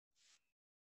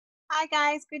Hi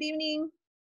guys, good evening.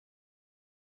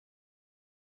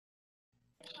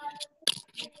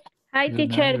 Hi,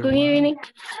 teacher. Good evening.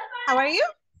 How are you?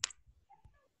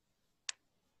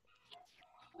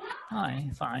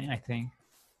 Fine, I think.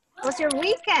 What's your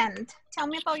weekend? Tell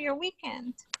me about your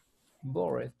weekend.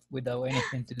 Bored without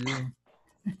anything to do.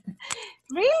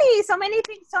 Really? So many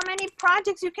things, so many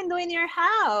projects you can do in your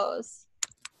house.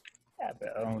 Yeah,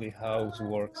 but only house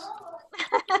works.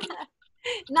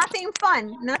 Nothing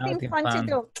fun. Nothing Nothing fun to fun.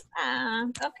 do.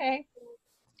 Okay.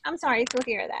 I'm sorry to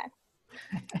hear that.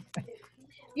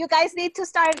 You guys need to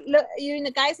start.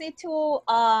 You guys need to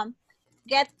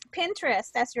get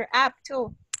Pinterest. That's your app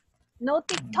too. No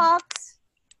TikToks.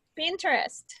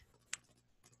 Pinterest.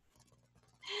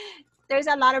 There's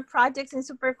a lot of projects and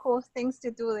super cool things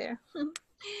to do there.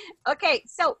 Okay,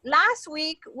 so last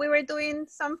week we were doing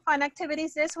some fun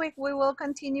activities. This week we will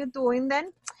continue doing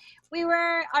them.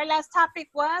 Our last topic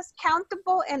was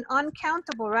countable and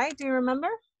uncountable, right? Do you remember?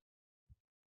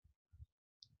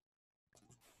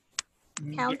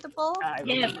 Countable,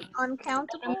 Yes.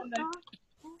 uncountable? No?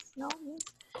 Yes, no, yes.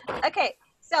 Okay,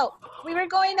 so we were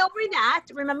going over that.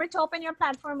 Remember to open your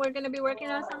platform. We're going to be working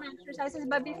on some exercises,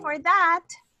 but before that,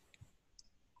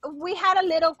 we had a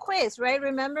little quiz, right?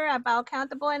 Remember about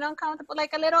countable and uncountable,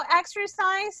 like a little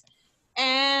exercise,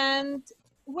 and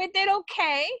we did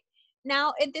okay.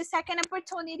 Now, in the second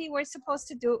opportunity, we're supposed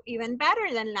to do even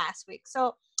better than last week.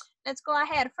 So let's go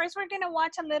ahead. First, we're gonna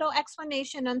watch a little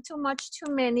explanation on too much,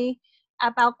 too many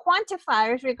about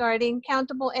quantifiers regarding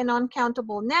countable and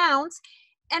uncountable nouns.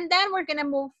 And then we're gonna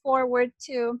move forward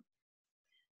to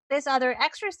this other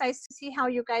exercise to see how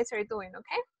you guys are doing,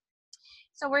 okay?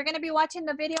 So we're gonna be watching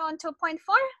the video on 2.4,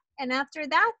 and after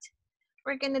that,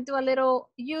 we're gonna do a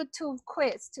little YouTube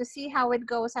quiz to see how it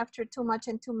goes after too much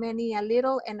and too many, a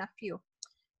little and a few.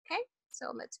 Okay,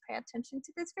 so let's pay attention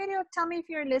to this video. Tell me if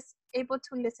you're able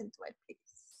to listen to it, please.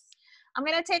 I'm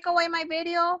gonna take away my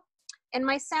video and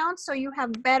my sound so you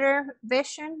have better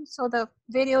vision so the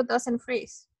video doesn't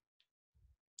freeze.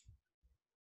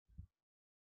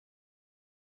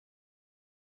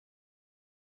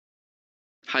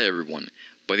 Hi everyone.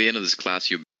 By the end of this class,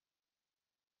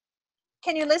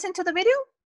 Can you listen to the video?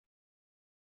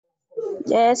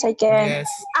 Yes, I can. Yes.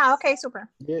 Okay, super.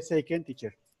 Yes, I can,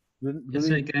 teacher.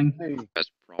 Yes, I can. as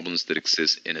problems that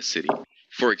exist in a city.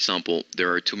 For example,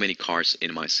 there are too many cars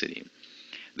in my city.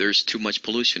 There's too much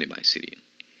pollution in my city.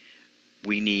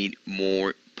 We need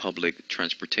more public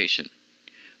transportation.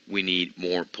 We need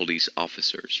more police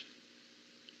officers.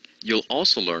 You'll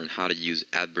also learn how to use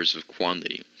adverbs of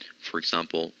quantity. For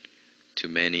example, too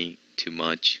many, too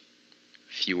much,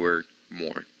 fewer,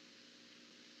 more.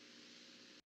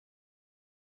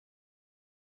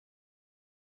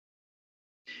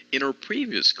 In our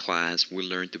previous class, we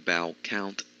learned about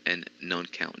count and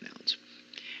non-count nouns.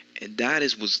 And that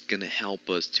is what's going to help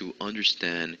us to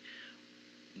understand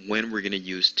when we're going to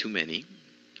use too many.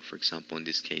 For example, in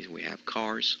this case, we have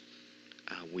cars.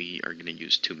 We are going to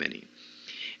use too many.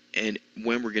 And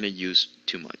when we're going to use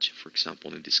too much. For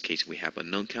example, in this case, we have a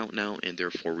non-count noun, and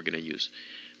therefore we're going to use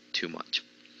too much.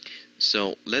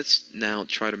 So let's now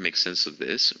try to make sense of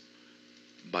this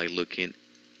by looking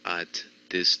at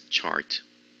this chart.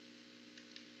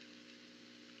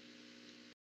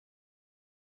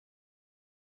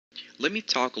 Let me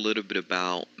talk a little bit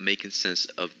about making sense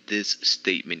of this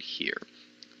statement here.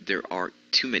 There are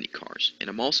too many cars. And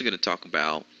I'm also going to talk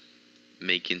about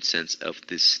making sense of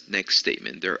this next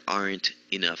statement. There aren't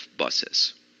enough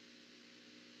buses.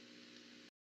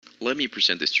 Let me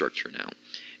present the structure now.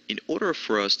 In order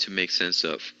for us to make sense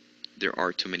of there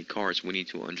are too many cars, we need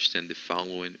to understand the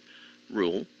following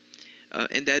rule.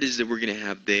 And that is that we're going to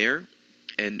have there.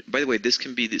 And by the way, this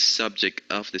can be the subject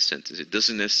of the sentence. It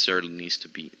doesn't necessarily need to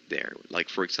be there. Like,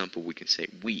 for example, we can say,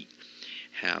 we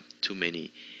have too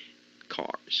many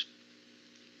cars.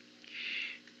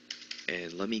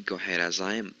 And let me go ahead, as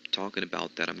I am talking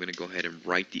about that, I'm going to go ahead and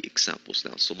write the examples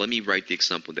now. So let me write the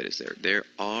example that is there. There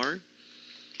are,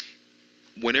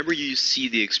 whenever you see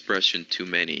the expression too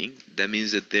many, that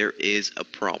means that there is a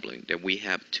problem, that we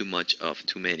have too much of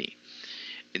too many.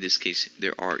 In this case,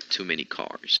 there are too many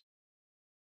cars.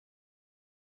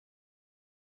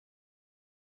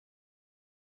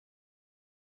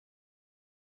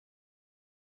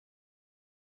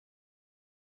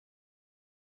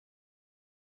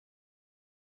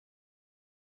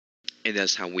 And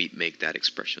that's how we make that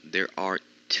expression. There are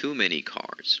too many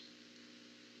cars.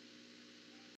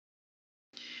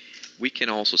 We can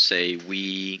also say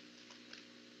we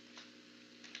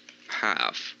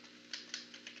have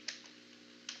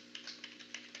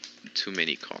too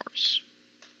many cars.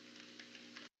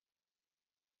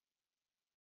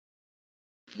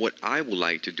 what I would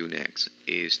like to do next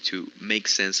is to make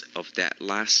sense of that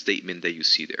last statement that you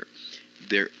see there.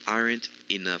 There aren't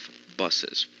enough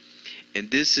buses.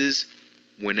 And this is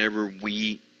whenever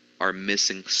we are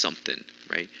missing something,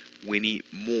 right? We need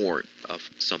more of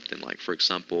something, like, for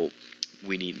example,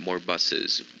 we need more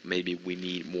buses. Maybe we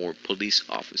need more police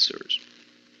officers.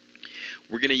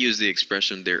 We're going to use the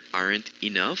expression there aren't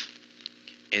enough,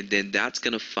 and then that's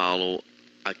going to follow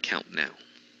a count now.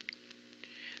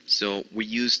 So we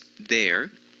use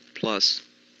there plus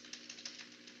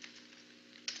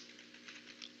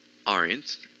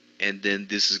aren't, and then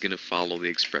this is going to follow the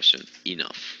expression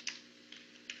enough.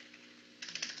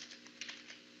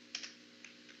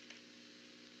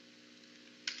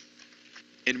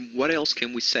 And what else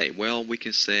can we say? Well, we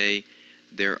can say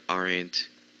there aren't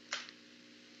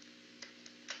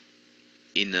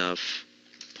enough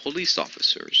police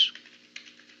officers.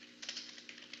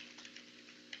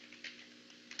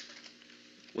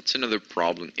 What's another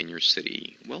problem in your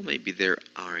city? Well, maybe there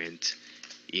aren't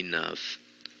enough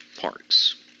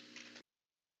parks.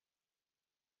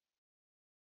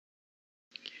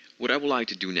 What I would like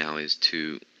to do now is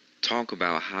to talk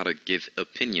about how to give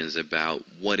opinions about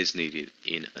what is needed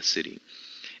in a city.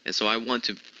 And so I want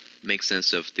to make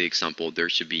sense of the example, there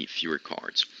should be fewer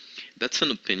cars. That's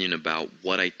an opinion about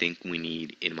what I think we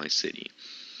need in my city.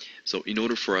 So in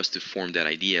order for us to form that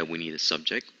idea, we need a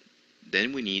subject.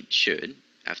 Then we need should.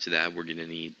 After that, we're going to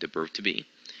need the verb to be.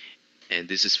 And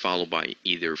this is followed by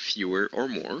either fewer or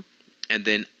more. And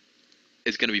then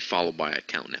it's going to be followed by a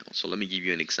count now. So let me give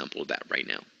you an example of that right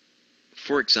now.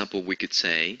 For example, we could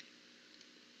say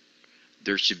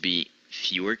there should be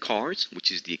fewer cars,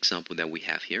 which is the example that we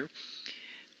have here.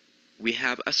 We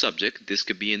have a subject. This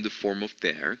could be in the form of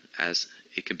there, as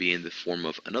it can be in the form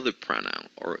of another pronoun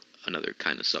or another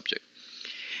kind of subject.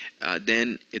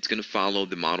 Then it's going to follow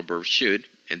the modal verb should,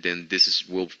 and then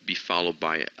will be followed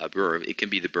by a verb. It can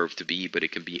be the verb to be, but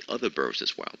it can be other verbs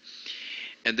as well.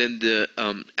 And then the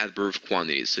adverb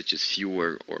quantities, such as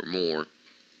fewer or more,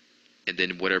 and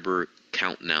then whatever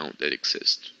count noun that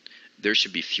exists. There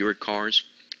should be fewer cars.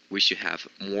 We should have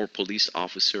more police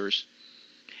officers.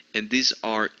 And these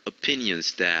are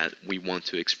opinions that we want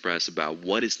to express about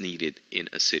what is needed in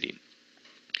a city.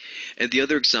 And the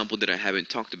other example that I haven't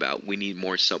talked about, we need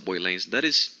more subway lanes. That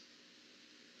is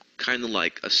kind of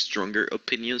like a stronger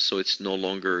opinion, so it's no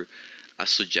longer a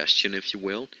suggestion, if you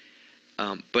will.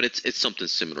 But it's something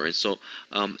similar. And so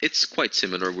it's quite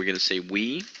similar. We're going to say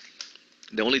we.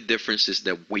 The only difference is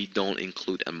that we don't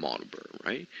include a modal verb,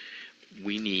 right?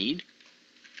 We need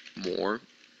more,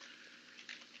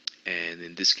 and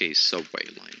in this case, subway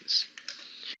lines.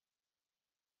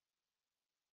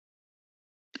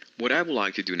 What I would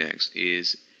like to do next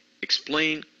is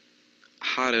explain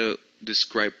how to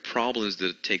describe problems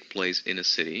that take place in a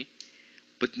city,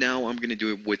 but now I'm going to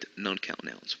do it with non-count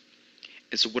nouns.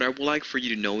 And so what I would like for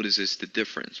you to notice is the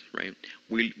difference, right?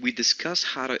 We discussed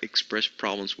how to express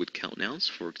problems with count nouns.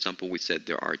 For example, we said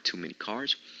there are too many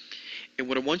cars. And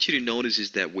what I want you to notice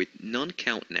is that with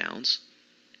non-count nouns,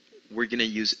 we're going to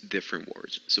use different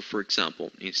words. So for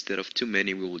example, instead of too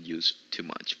many, we will use too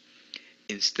much.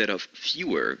 Instead of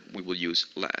fewer, we will use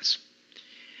less.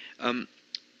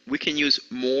 We can use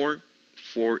more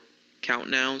for count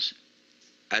nouns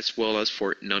as well as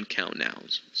for non-count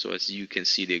nouns. So as you can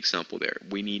see the example there,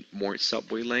 we need more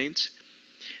subway lanes.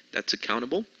 That's a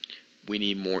countable. We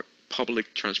need more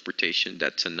public transportation.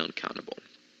 That's a non-countable.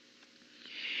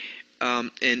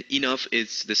 And enough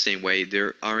is the same way.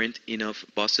 There aren't enough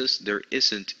buses. There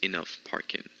isn't enough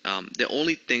parking. The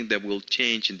only thing that will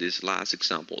change in this last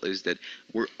example is that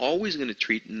we're always going to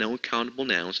treat non-countable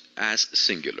nouns as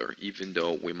singular, even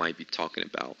though we might be talking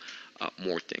about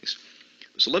more things.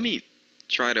 So let me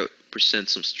try to present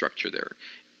some structure there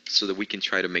so that we can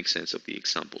try to make sense of the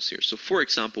examples here. So for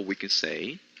example, we can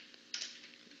say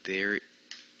there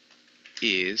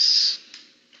is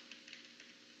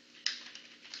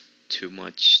too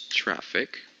much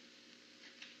traffic,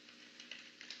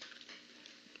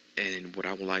 and what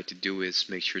I would like to do is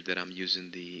make sure that I'm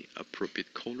using the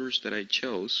appropriate colors that I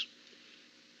chose.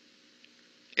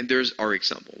 And there's our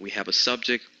example. We have a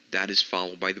subject that is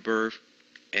followed by the verb,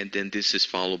 and then this is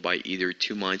followed by either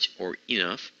too much or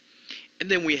enough. And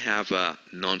then we have a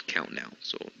non-count noun.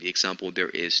 So the example, there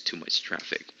is too much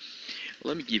traffic.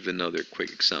 Let me give another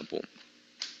quick example.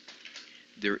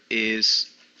 There is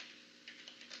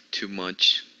too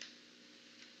much,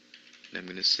 I'm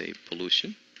going to say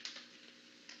pollution.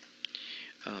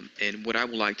 And what I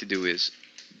would like to do is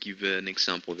give an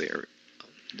example there.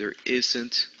 There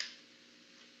isn't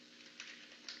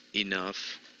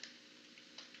enough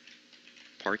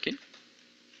parking.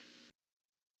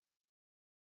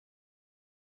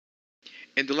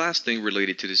 And the last thing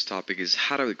related to this topic is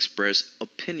how to express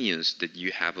opinions that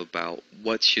you have about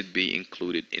what should be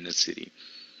included in a city.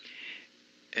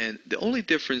 And the only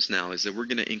difference now is that we're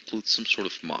going to include some sort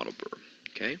of model verb,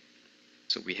 okay?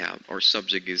 So we have our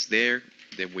subject is there,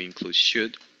 then we include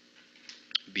should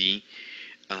be,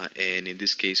 and in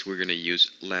this case we're going to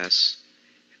use less,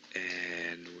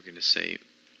 and we're going to say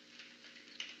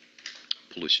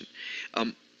pollution.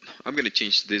 I'm going to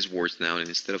change these words now, and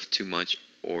instead of too much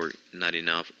or not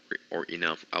enough or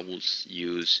enough, I will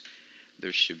use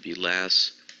there should be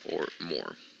less or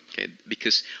more. Okay,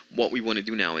 because what we want to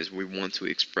do now is we want to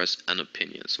express an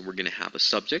opinion. So we're going to have a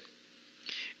subject.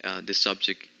 The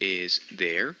subject is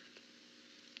there.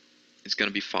 It's going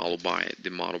to be followed by the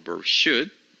modal verb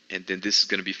should, and then this is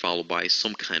going to be followed by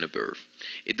some kind of verb.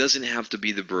 It doesn't have to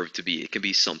be the verb to be. It can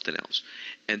be something else.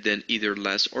 And then either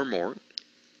less or more,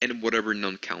 and whatever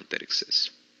non-count that exists.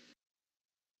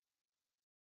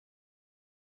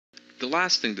 The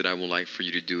last thing that I would like for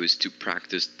you to do is to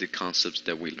practice the concepts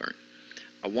that we learned.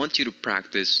 I want you to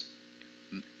practice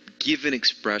giving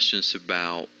expressions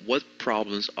about what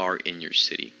problems are in your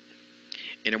city.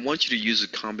 And I want you to use a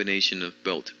combination of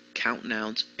both count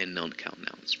nouns and non-count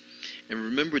nouns. And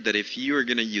remember that if you are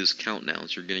going to use count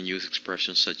nouns, you're going to use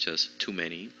expressions such as too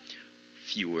many,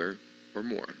 fewer, or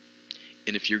more.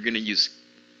 And if you're going to use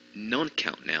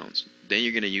non-count nouns, then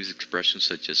you're going to use expressions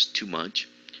such as too much,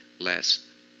 less,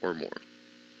 or more.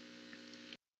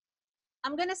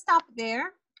 I'm going to stop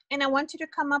there, and I want you to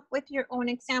come up with your own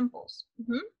examples.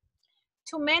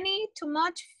 Too many, too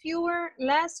much, fewer,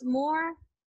 less, more,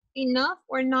 enough,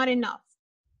 or not enough.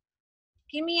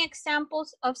 Give me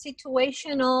examples of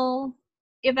situational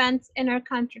events in our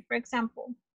country. For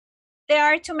example, there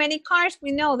are too many cars,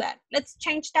 we know that. Let's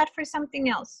change that for something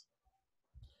else.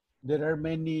 There are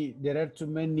too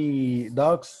many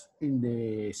dogs in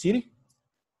the city.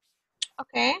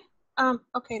 Okay.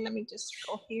 Okay, let me just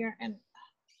go here and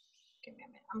give me a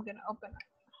minute. I'm gonna open it.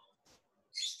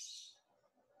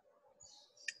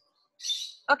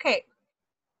 Okay.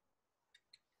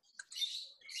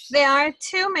 There are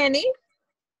too many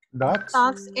dogs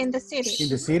in the city. In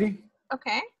the city?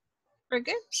 Okay, very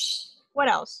good. What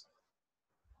else?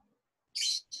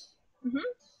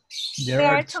 There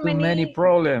are too many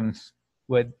problems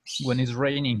when it's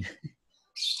raining.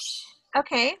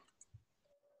 Okay.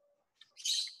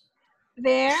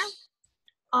 There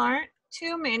are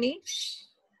too many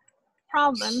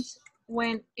problems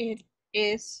when it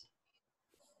is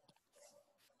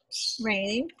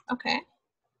raining. Okay.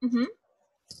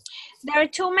 There are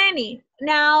too many.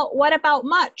 Now, what about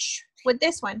much with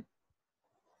this one?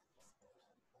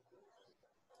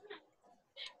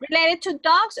 Related to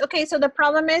dogs? Okay, so the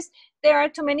problem is there are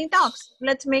too many dogs.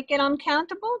 Let's make it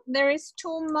uncountable. There is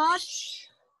too much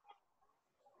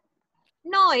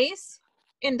noise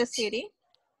in the city.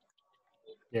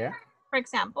 Yeah. For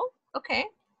example, okay.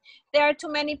 There are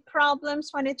too many problems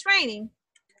when it's raining.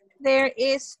 There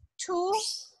is too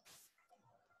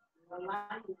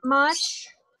much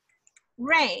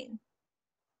rain.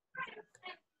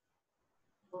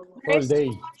 All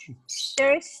day.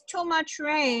 There is too much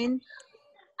rain.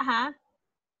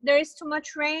 There is too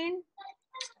much rain.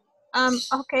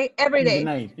 Okay, every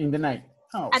day. In the night.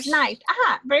 Oh. At night.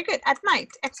 Very good. At night.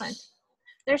 Excellent.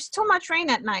 There's too much rain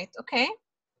at night. Okay.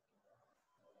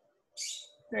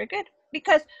 Very good.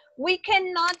 Because we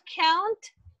cannot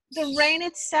count the rain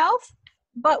itself,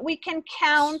 but we can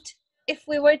count if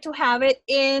we were to have it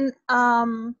in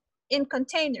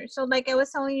containers. So like I was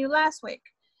telling you last week.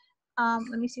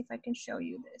 Let me see if I can show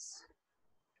you this.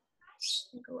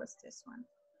 I think it was this one.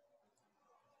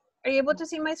 Are you able to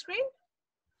see my screen?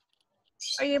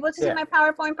 Are you able to see my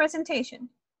PowerPoint presentation?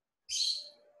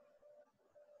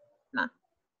 No.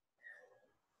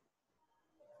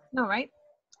 No, right?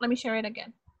 Let me share it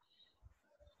again.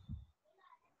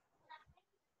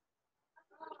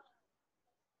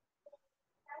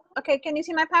 Okay, can you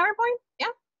see my PowerPoint?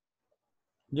 Yeah?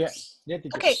 Yeah.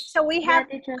 Okay, so we have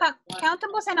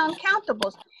countables and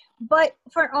uncountables. But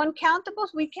for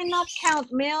uncountables, we cannot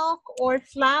count milk or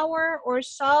flour or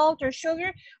salt or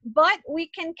sugar, but we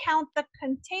can count the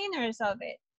containers of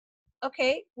it.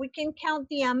 Okay, we can count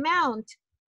the amount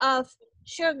of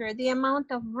sugar, the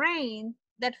amount of rain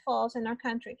that falls in our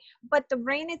country. But the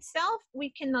rain itself,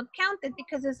 we cannot count it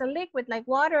because it's a liquid like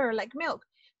water or like milk.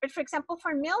 But for example,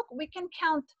 for milk, we can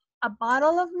count a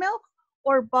bottle of milk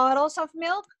or bottles of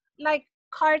milk, like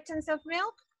cartons of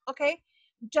milk, okay?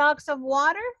 Jugs of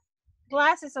water,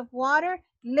 glasses of water,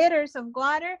 liters of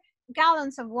water,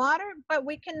 gallons of water, but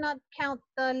we cannot count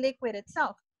the liquid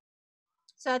itself.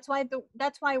 So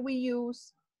that's why we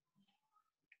use,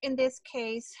 in this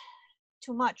case,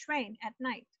 too much rain at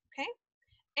night, okay?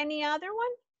 Any other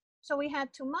one? So we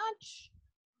had too much,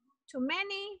 too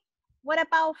many. What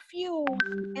about few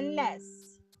and less?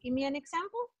 Give me an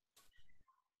example.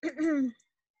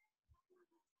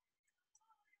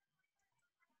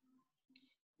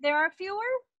 There are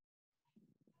fewer,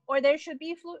 or there should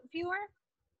be fewer.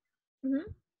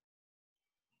 Mm-hmm.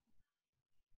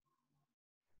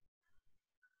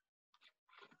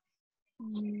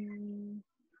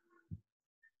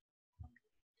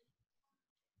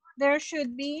 There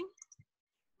should be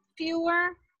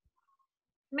fewer,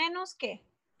 menos que,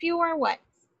 fewer what?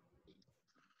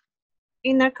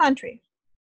 In our country.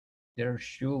 There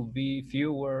should be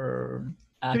fewer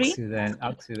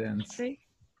accidents. Three.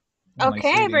 in my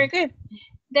Okay, city. very good.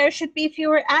 There should be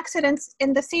fewer accidents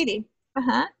in the city.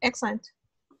 Excellent.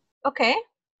 Okay.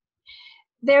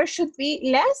 There should be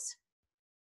less.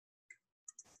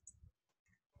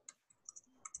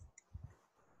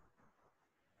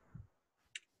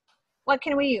 What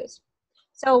can we use?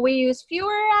 So we use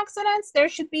fewer accidents. There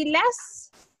should be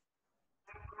less.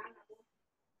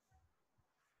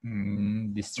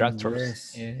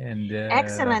 Distractors and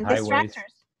Excellent. highways.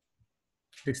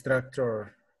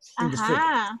 Distractor in the street.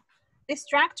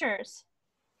 Distractors.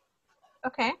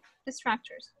 Okay,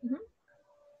 distractors.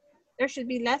 There should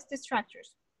be less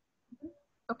distractors.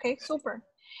 Okay, super.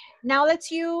 Now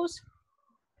let's use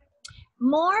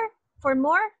more. For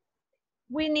more,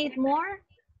 we need more.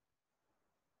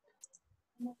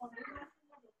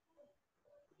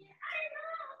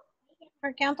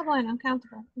 For countable and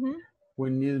uncountable. We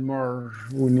need more.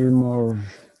 We need more.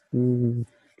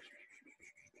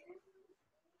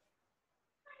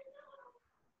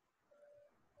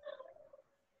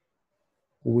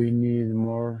 We need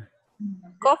more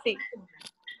coffee.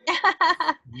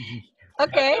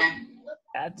 Okay.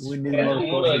 We need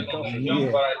more coffee.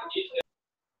 Yeah.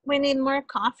 We need more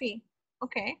coffee.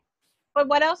 Okay. But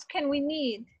what else can we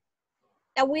need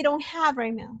that we don't have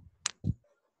right now?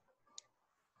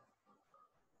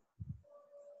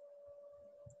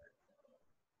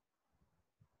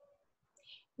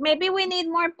 Maybe we need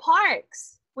more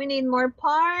parks. We need more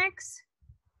parks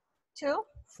too.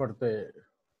 For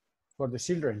the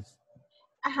children.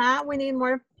 We need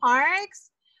more parks.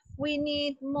 We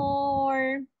need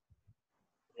more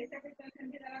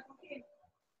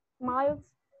Smiles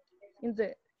in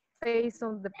the face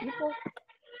of the people.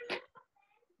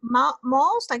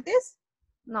 malls like this?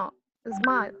 No,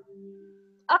 smile.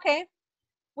 Okay.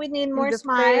 We need more In the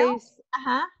smiles. face.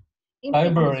 In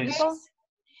Libraries. people's face.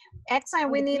 Excellent.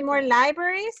 We need more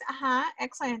libraries.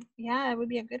 Excellent. Yeah, that would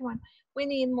be a good one. We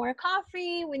need more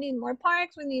coffee. We need more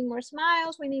parks. We need more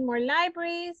smiles. We need more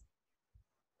libraries.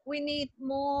 We need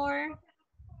more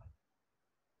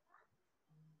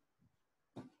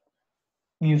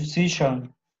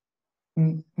Musician.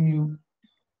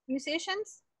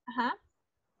 musicians.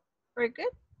 Very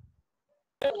good.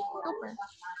 Super.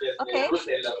 Okay.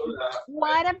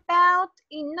 What about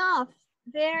enough?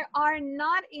 There are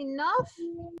not enough.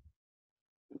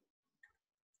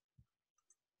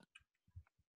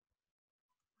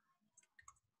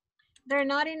 They're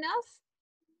not enough.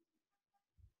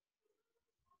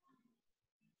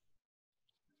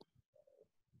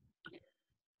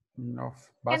 Enough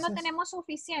Que no buses. tenemos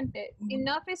suficiente.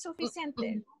 Enough is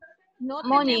suficiente. No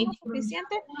Money. tenemos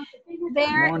suficiente.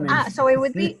 There. Money. So it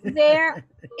would be there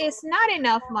is not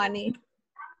enough money.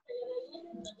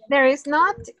 There is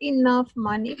not enough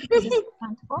money because it's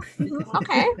accountable.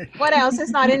 Okay. What else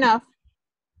is not enough?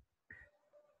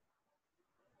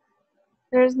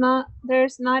 There's not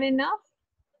enough,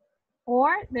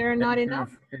 or there are not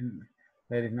enough.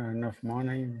 There is not enough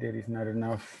money. There is not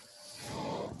enough.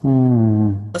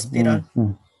 Hospital.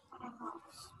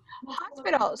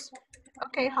 Hospitals.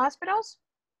 Okay, hospitals.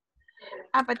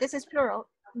 But this is plural.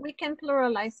 We can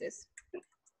pluralize this.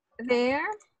 There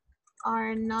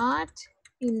are not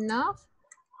enough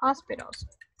hospitals.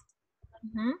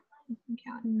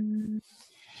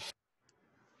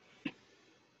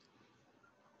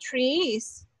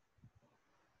 Trees.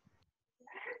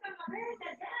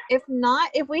 If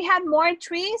we had more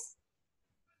trees,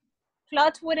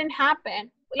 floods wouldn't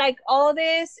happen. Like all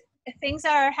these things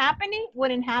that are happening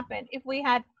wouldn't happen if we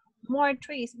had more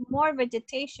trees, more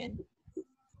vegetation.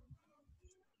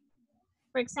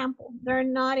 For example, there are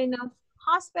not enough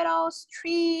hospitals,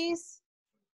 trees,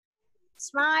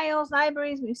 smiles,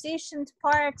 libraries, musicians,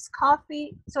 parks,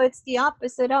 coffee. So it's the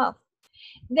opposite of.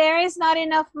 There is not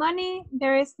enough money.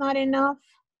 There is not enough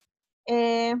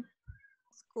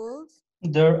schools.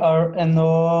 There are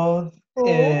enough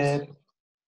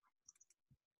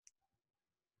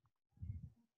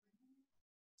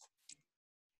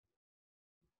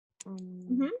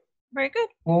Very good.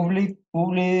 Public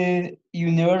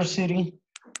university.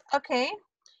 Okay.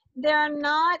 There are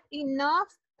not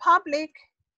enough public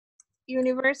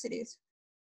universities.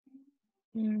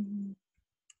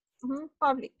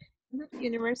 Public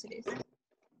universities.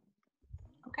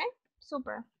 Okay,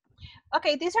 super.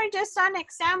 Okay, these are just some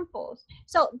examples.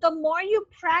 So the more you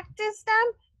practice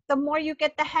them, the more you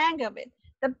get the hang of it.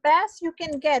 The best you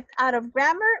can get out of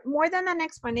grammar, more than an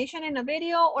explanation in a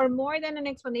video or more than an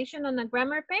explanation on a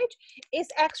grammar page, is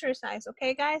exercise,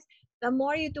 okay, guys? The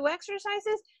more you do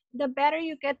exercises, the better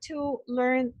you get to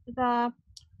learn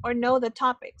or know the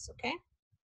topics, okay?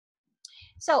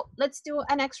 So let's do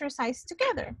an exercise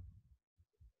together.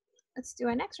 Let's do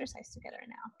an exercise together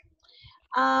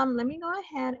now. Let me go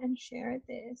ahead and share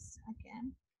this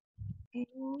again.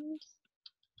 And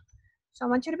so I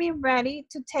want you to be ready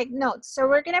to take notes. So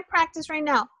we're gonna practice right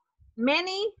now.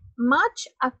 Many, much,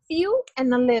 a few,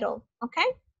 and a little, okay?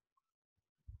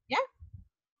 Yeah?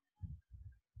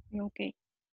 Okay.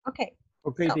 Okay.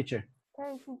 Okay, So, teacher.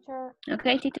 Okay, teacher.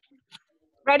 Okay, teacher.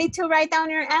 ready to write down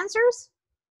your answers?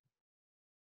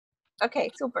 Okay,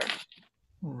 super.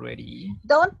 Ready.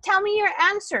 Don't tell me your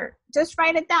answer. Just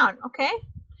write it down, okay?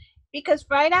 Because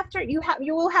right after you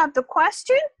will have the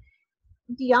question,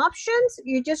 the options,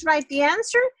 you just write the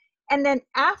answer, and then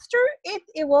after it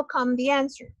will come the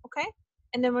answer, okay?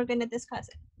 And then we're gonna discuss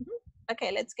it.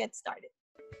 Okay, let's get started.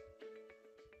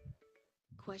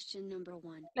 Question number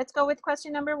 1. Let's go with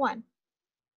question number 1.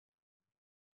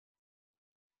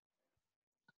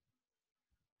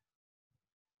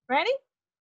 Ready?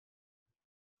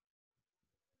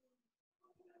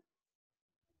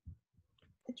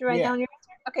 Did you write down your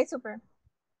answer? Okay, super.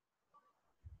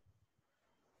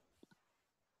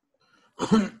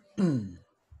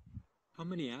 How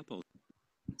many apples?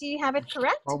 Do you have it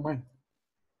correct? How many?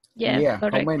 Yeah, Yeah,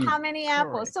 correct. how many? How many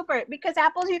apples? Correct. Super, because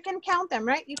apples you can count them,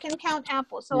 right? You can count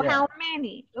apples. So Yeah. how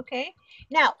many? Okay.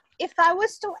 Now, if I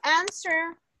was to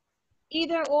answer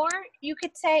either or, you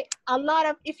could say a lot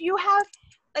of, if you have,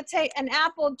 let's say, an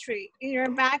apple tree in your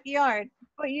backyard,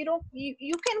 but you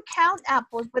can count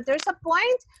apples, but there's a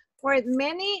point where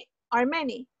many are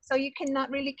many, so you cannot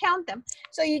really count them.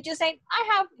 So you just say, I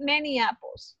have many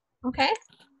apples, okay?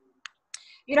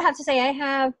 You don't have to say, I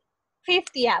have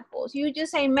 50 apples. You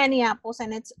just say many apples,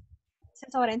 and it's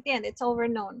sobreentiende, it's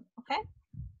overknown, okay?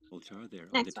 Apples are there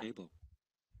on Next the one. table?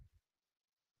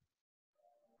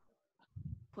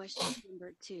 Question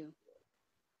number 2.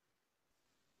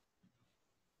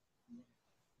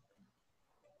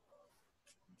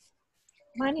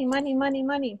 Money, money, money,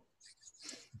 money.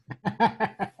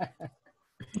 I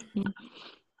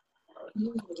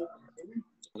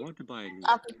want to buy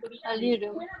A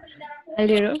little. A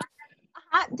little?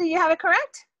 Do you have it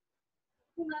correct?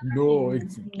 No,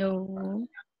 it's No.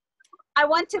 I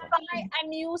want to buy a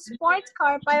new sports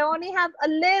car, but I only have a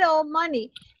little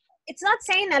money. It's not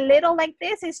saying a little like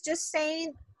this. It's just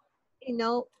saying, you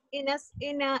know, in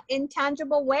a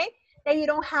intangible way that you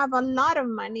don't have a lot of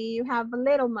money. You have a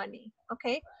little money.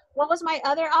 Okay. What was my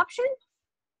other option?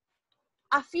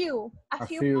 A few. A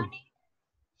few money.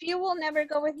 Few will never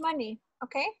go with money.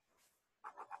 Okay.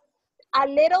 A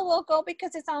little will go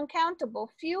because it's uncountable.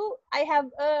 Few, I have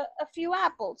a few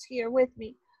apples here with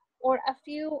me, or a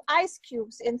few ice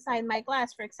cubes inside my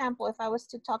glass, for example, if I was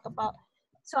to talk about,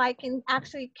 so I can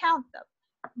actually count them.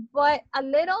 But a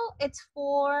little, it's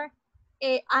for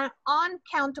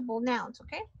uncountable nouns,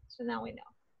 okay? So now we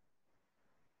know.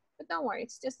 But don't worry,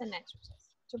 it's just an exercise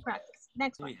to practice.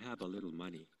 Next one. We have a little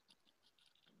money.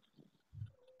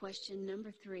 Question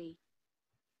number 3.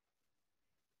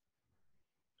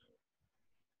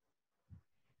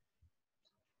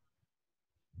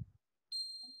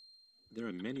 There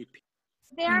are many people.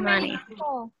 There are many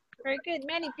people. Very good.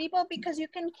 Many people, because you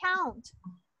can count.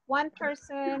 One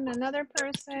person, another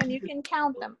person, you can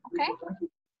count them, okay?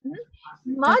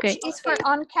 Much is for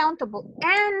uncountable.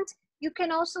 And you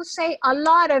can also say a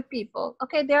lot of people,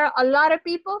 okay? There are a lot of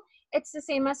people. It's the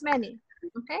same as many,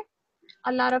 okay?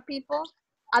 A lot of people,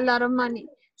 a lot of money.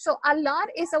 So a lot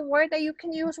is a word that you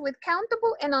can use with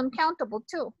countable and uncountable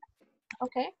too,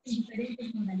 okay?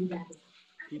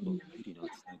 People eating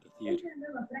outside the theater.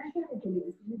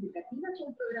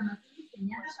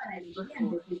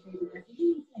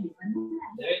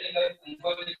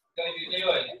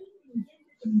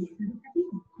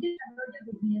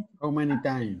 how many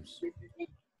times?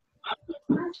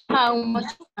 How much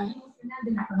time?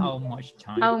 How much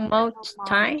time? How much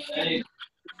time?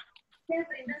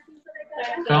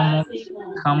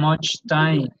 How much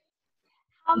time?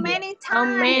 How many times? How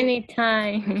many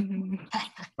times?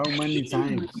 How many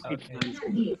times?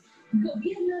 Okay.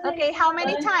 Okay, how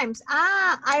many times?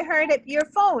 Ah, I heard it, your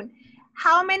phone.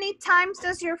 How many times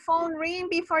does your phone ring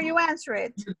before you answer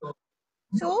it?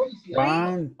 2, 3,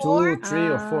 1, 4? 2, 3,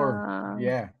 or 4.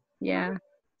 Yeah. Yeah.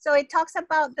 So it talks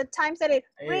about the times that it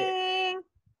Eh. ring,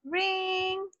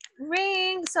 ring,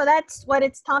 ring. So that's what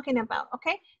it's talking about,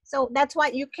 okay? So that's why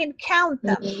you can count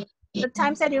them. The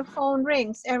times that your phone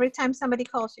rings every time somebody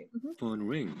calls you. Phone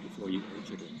ring before you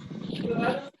answered it.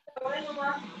 All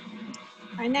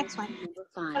right, next one. Number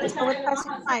 5. Let's go with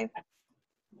question 5.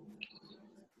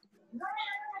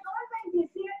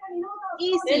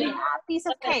 Easy, a piece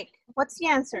of cake. What's the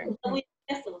answer?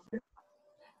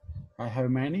 I have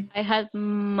many. I have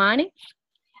money.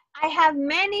 I have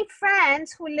many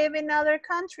friends who live in other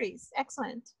countries.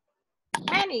 Excellent.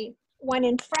 Many. One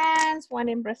in France, one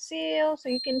in Brazil, so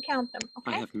you can count them,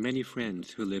 okay? I have many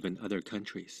friends who live in other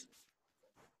countries.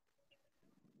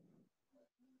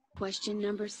 Question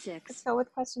number Let's 6. go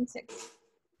with question 6.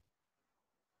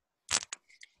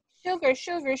 Sugar,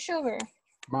 sugar, sugar.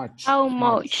 Much. How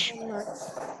much?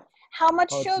 How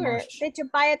much How sugar much? did you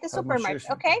buy at the How much supermarket?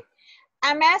 sugar? Okay.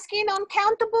 I'm asking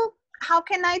uncountable. How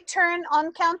can I turn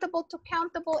uncountable to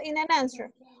countable in an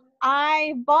answer?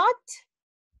 I bought.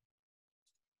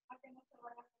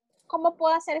 ¿Cómo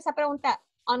puedo hacer esa pregunta?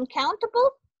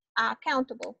 Uncountable a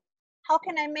countable. How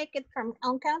can I make it from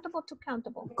uncountable to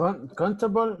countable?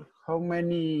 Countable, how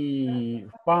many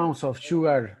pounds of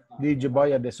sugar did you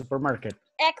buy at the supermarket?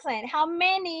 Excellent. How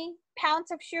many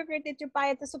pounds of sugar did you buy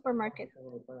at the supermarket?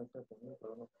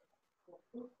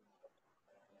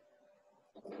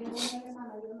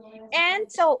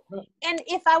 And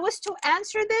if I was to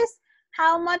answer this,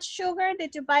 how much sugar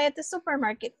did you buy at the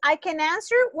supermarket? I can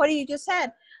answer what you just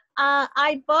said.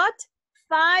 I bought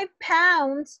 5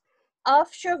 pounds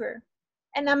of sugar.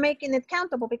 And I'm making it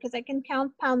countable because I can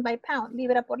count pound by pound,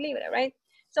 libra por libra, right?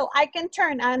 So I can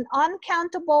turn an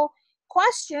uncountable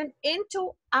question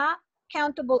into a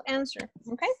countable answer,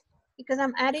 okay? Because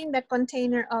I'm adding the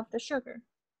container of the sugar.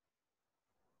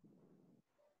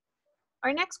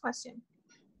 Our next question.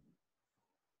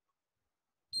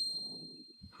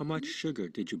 How much sugar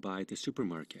did you buy at the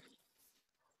supermarket?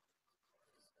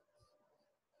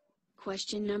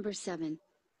 Question number 7.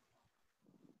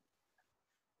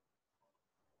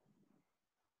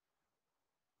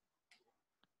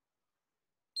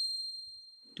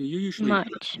 Do you usually drink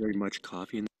very much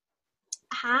coffee in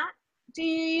Do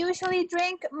you usually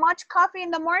drink much coffee in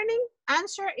the morning?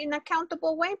 Answer in a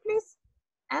countable way, please.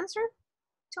 Answer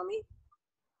to me.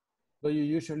 Do you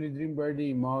usually drink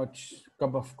very much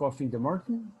cup of coffee in the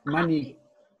morning? Many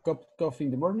cup of coffee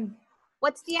in the morning?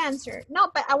 What's the answer?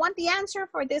 No, but I want the answer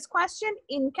for this question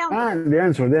in countable. The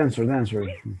answer.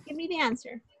 Give me the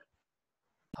answer.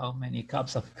 How many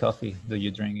cups of coffee do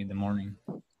you drink in the morning?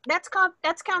 That's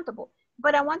countable.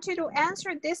 But I want you to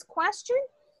answer this question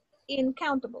in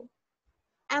countable.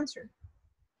 Answer.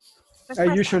 I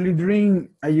usually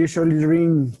drink 2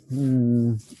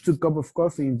 cups of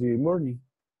coffee in the morning.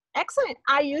 Excellent.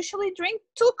 I usually drink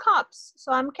 2 cups.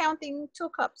 So I'm counting 2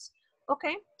 cups.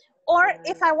 Okay. Or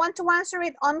if I want to answer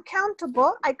it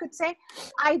uncountable, I could say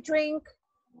I drink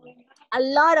a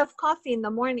lot of coffee in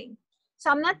the morning. So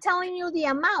I'm not telling you the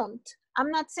amount. I'm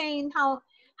not saying how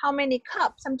many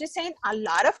cups. I'm just saying a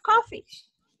lot of coffee.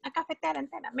 A cafetera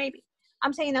entera, maybe.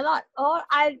 I'm saying a lot. Or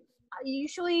I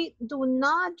usually do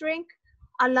not drink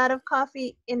a lot of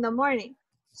coffee in the morning.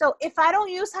 So if I don't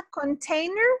use a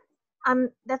container,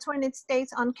 that's when it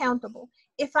stays uncountable.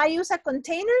 If I use a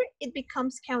container, it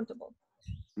becomes countable.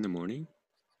 the morning?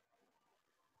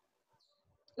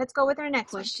 Let's go with our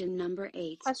next question number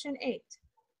 8. Question 8.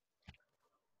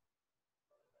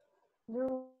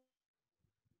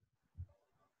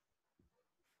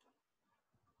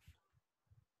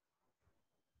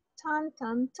 Ton,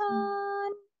 ton,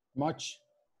 ton. Much.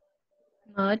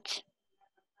 Much.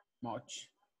 Much.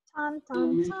 Ton,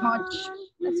 ton, ton.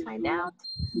 Let's find out.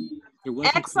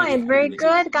 It Excellent. Very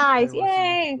good, guys.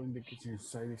 Yay.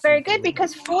 Very good,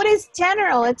 because food is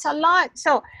general. It's a lot.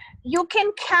 So you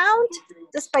can count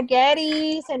the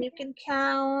spaghettis and you can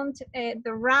count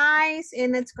the rice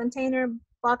in its container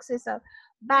boxes of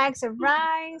bags of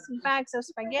rice, bags of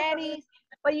spaghetti.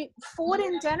 But food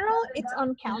in general, it's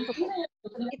uncountable.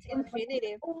 It's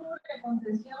infinitive.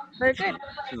 Very good.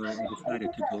 So I decided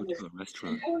to go to a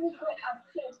restaurant.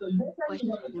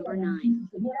 Question number 9.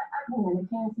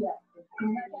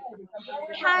 We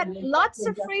had lots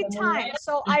of free time,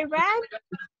 so I read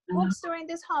books during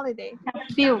this holiday.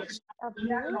 Few.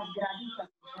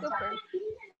 Super.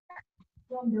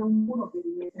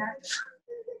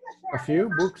 A few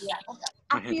books.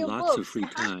 I had lots of free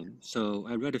time, so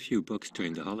I read a few books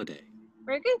during the holiday.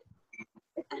 Very good.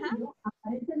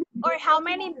 Or how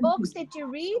many books did you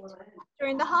read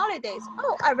during the holidays?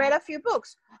 Oh, I read a few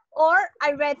books. Or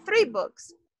I read 3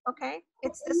 books. Okay,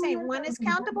 it's the same. One is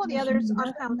countable, the other is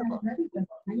uncountable.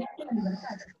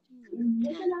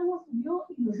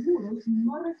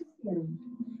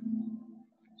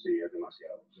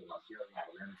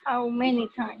 How many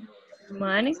times?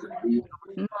 Money?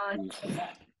 Much.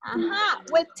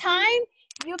 With time,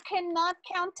 you cannot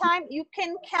count time. You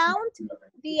can count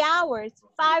the hours.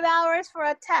 5 hours for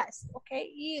a test.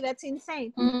 Okay, that's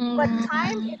insane. But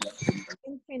time, it's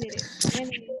infinitive.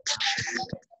 Many.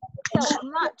 So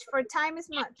much for time is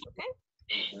much. Okay.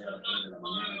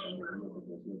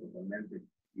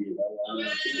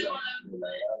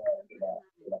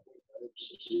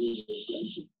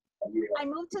 I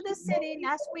moved to the city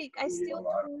last week. I still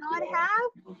do not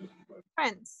have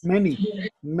friends. Many.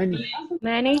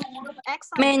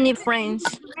 Excellent. Many friends.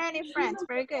 Many friends.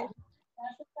 Very good.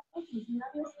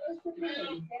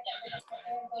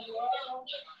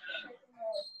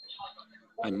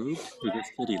 I moved to this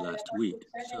city last week,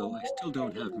 so I still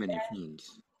don't have many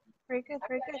friends. Very good,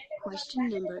 very good. Question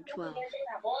number 12.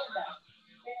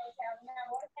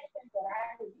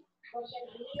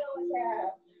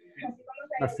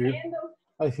 A few,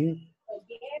 I think.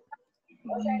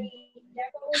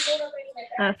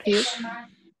 A few.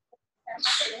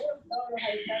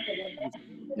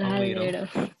 A little.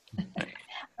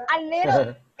 A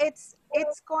little. It's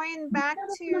going back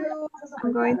to,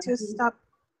 I'm going to stop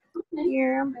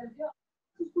here.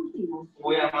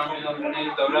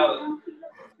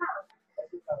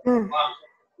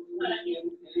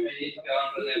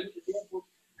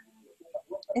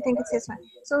 I think it's this one.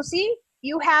 So see,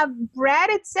 you have bread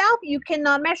itself, you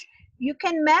cannot measure. You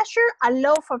can measure a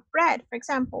loaf of bread, for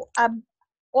example,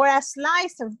 or a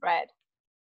slice of bread,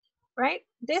 right?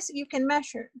 This you can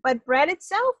measure, but bread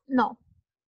itself, no.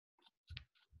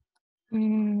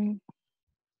 You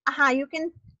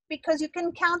can, because you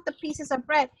can count the pieces of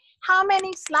bread. How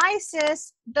many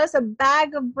slices does a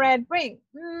bag of bread bring?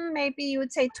 Maybe you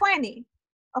would say 20.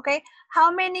 Okay.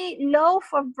 How many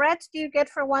loaf of bread do you get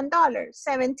for $1?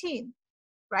 17,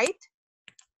 right?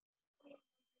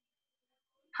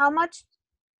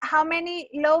 How many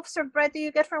loaves of bread do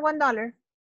you get for $1?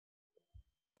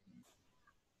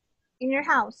 In your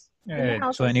house?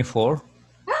 24.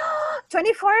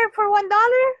 24 for $1?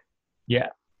 Yeah.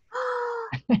 Oh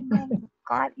my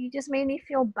God, you just made me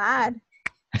feel bad.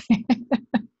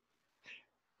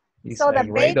 It's so a the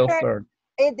great baker, offer.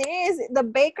 it is, the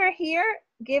baker here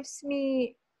gives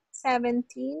me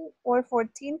 17 or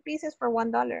 14 pieces for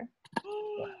 $1.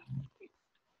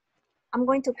 I'm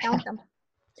going to count them.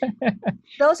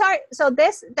 Those are, so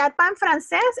that pan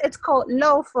francés, it's called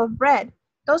loaf of bread.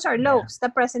 Those are loaves, the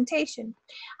presentation.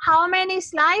 How many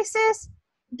slices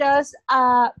does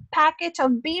a package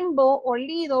of Bimbo or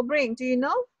Lido bring? Do you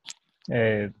know?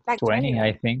 Like 20,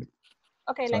 I think.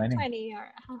 Okay, 20. Like 20.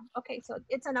 Or, okay, so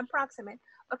it's an approximate.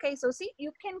 Okay, so see,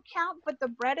 you can count, but the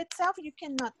bread itself, you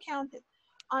cannot count it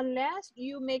unless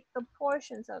you make the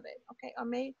portions of it. Okay, or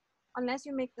unless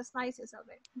you make the slices of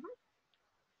it.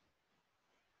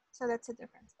 So that's a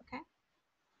difference, okay?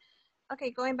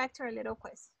 Okay, going back to our little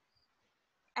quiz.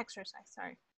 Exercise,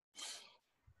 sorry.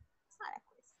 It's not a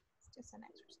quiz, it's just an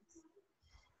exercise.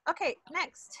 Okay,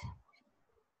 next.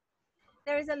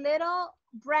 There is a little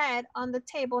bread on the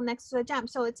table next to the jam.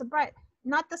 So it's a bread,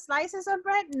 not the slices of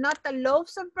bread, not the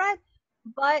loaves of bread,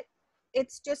 but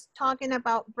it's just talking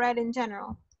about bread in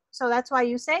general. So that's why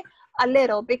you say a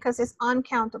little, because it's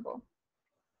uncountable.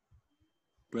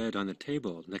 Bread on the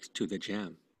table next to the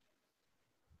jam.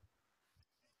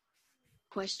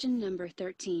 Question number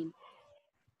 13.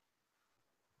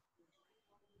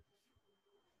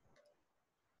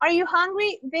 Are you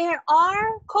hungry? There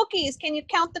are cookies. Can you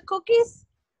count the cookies?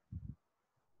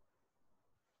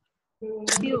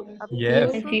 Yeah.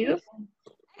 A few.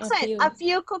 Excellent. A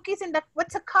few cookies in the,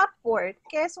 what's a cupboard?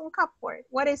 ¿Qué es un cupboard?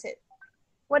 What is it?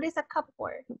 What is a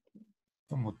cupboard?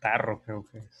 Como tarro, creo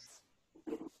que es.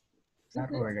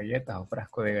 Tarro de galletas o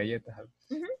frasco de galletas.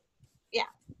 Yeah.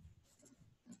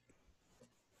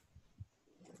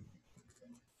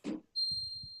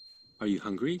 Are you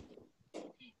hungry?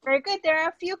 Very good. There are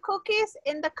a few cookies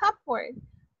in the cupboard.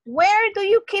 Where do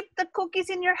you keep the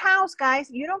cookies in your house, guys?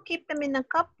 You don't keep them in a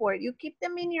cupboard. You keep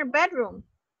them in your bedroom.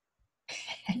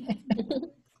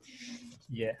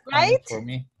 Yeah. Right? Only for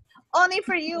me. Only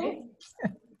for you?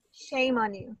 Shame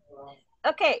on you.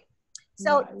 Okay.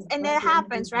 So, and that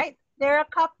happens, right? There are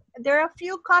a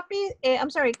few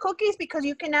cookies because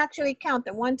you can actually count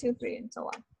them. 1, 2, 3, and so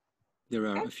on. There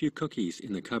are a few cookies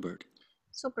in the cupboard.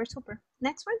 Super, super.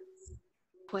 Next one.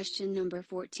 Question number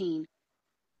 14.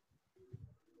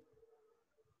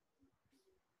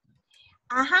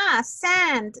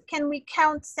 Sand. Can we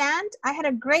count sand? I had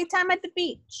a great time at the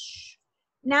beach.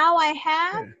 Now I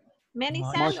have many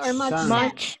sand or much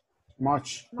sand?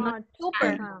 Much.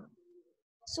 Super.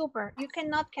 Super. You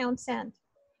cannot count sand.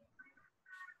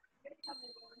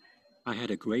 I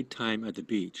had a great time at the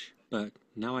beach, but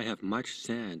now I have much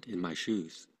sand in my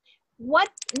shoes.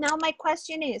 Now my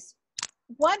question is,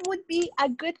 what would be a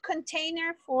good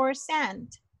container for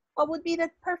sand? What would be the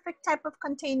perfect type of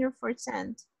container for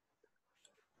sand?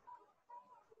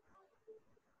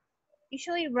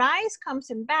 Usually rice comes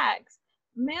in bags.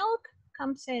 Milk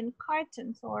comes in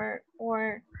cartons or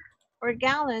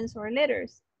gallons or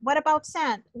liters. What about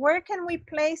sand? Where can we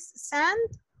place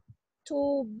sand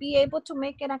to be able to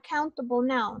make it a countable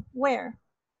noun? Where?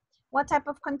 What type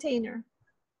of container?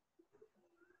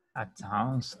 A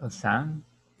tons of sand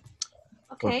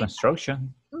for Okay.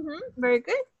 construction. Very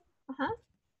good.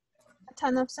 A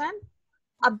ton of sand.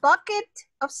 A bucket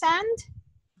of sand,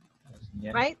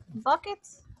 right?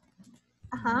 Buckets.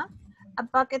 A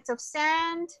bucket of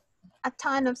sand, a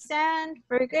ton of sand.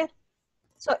 Very good.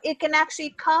 So it can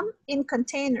actually come in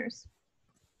containers.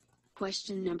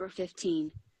 Question number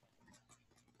 15.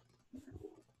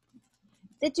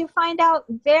 Did you find out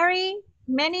very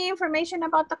many information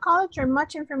about the college or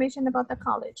much information about the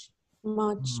college?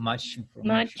 Much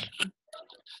information.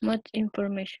 Much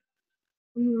information.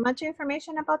 Much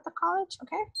information about the college,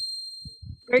 okay?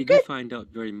 Very Did good. you find out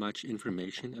very much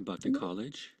information about the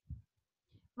college?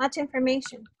 Much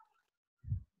information.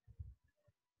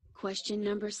 Question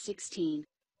number 16.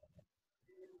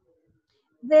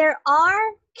 There are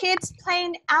kids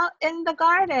playing out in the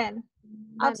garden.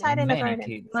 Outside in the garden.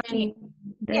 Kids.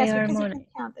 Yes, because you can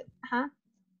count it.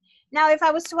 Now, if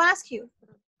I was to ask you,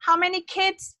 how many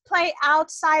kids play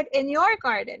outside in your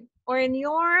garden or in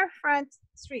your front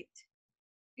street?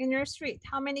 In your street,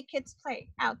 how many kids play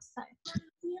outside?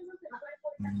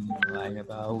 Like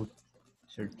about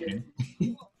 13.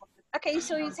 Okay,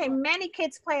 so you say many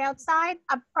kids play outside,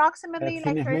 approximately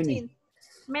like 13.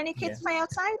 Many kids play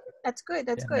outside? That's good,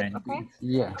 that's good, okay?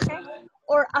 Yeah. Okay,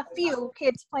 or a few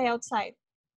kids play outside.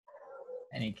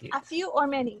 Any kids. A few or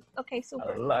many? Okay,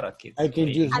 super. A lot of kids. I can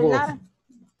use A both. lot of,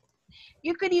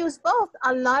 you could use both.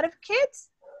 A lot of kids,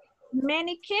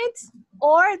 many kids,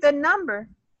 or the number.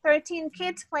 13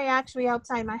 kids play actually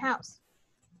outside my house.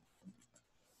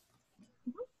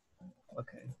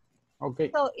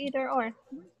 Okay. So either or.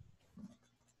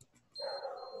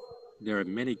 There are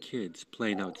many kids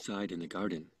playing outside in the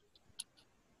garden.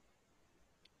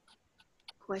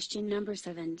 Question number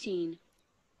 17.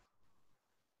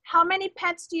 How many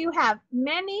pets do you have?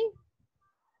 Many,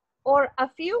 or a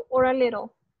few, or a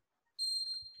little?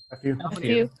 A few. How many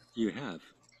do you have?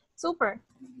 Super.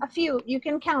 A few. You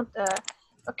can count.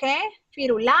 Okay,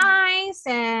 Firulais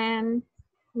and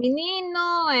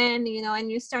Menino, and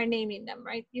and you start naming them,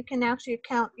 right? You can actually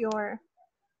count your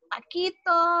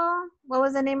Paquito. What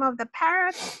was the name of the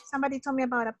parrot? Somebody told me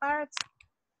about a parrot.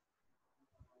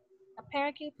 A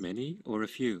parakeet. Many or a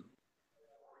few?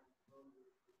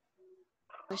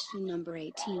 Question number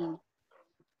 18.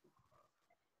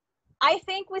 I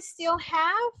think we still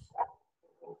have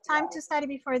time to study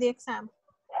before the exam.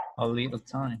 A little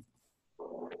time.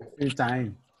 A few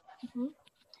time.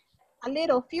 A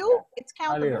little, few, it's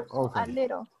countable. A little, okay. A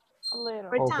little.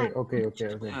 For time. Okay.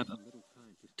 We have a little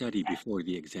time to study before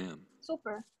the exam.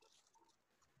 Super.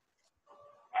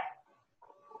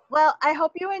 Well, I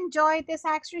hope you enjoyed this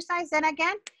exercise. And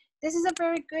again, this is a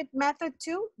very good method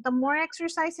too. The more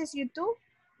exercises you do,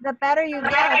 the better you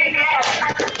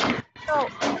get. So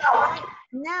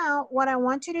now what I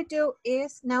want you to do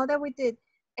is, now that we did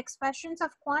expressions of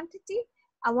quantity,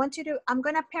 I'm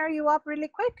gonna pair you up really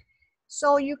quick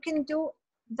so you can do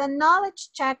the knowledge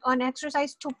check on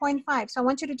exercise 2.5. So I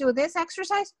want you to do this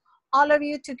exercise, all of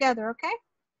you together, okay?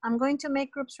 I'm going to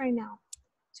make groups right now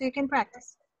so you can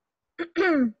practice.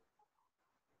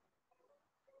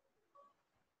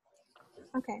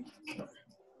 Okay.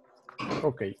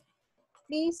 Okay.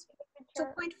 Please,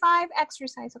 2.5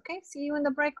 exercise, okay? See you in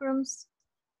the break rooms.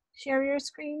 Share your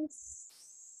screens.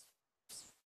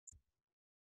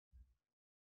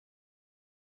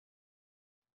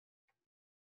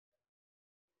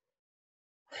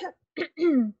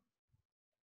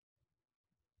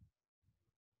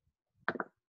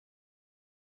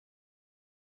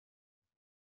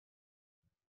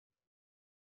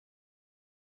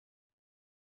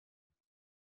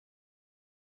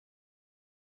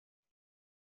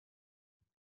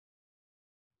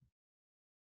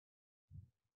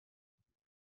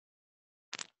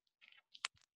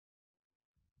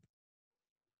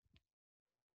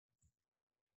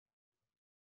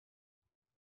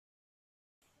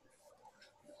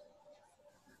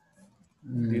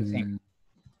 What do you think?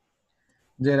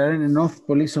 There aren't enough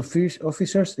police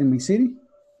officers in my city?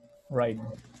 Right.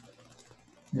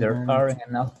 There aren't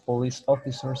enough police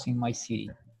officers in my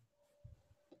city.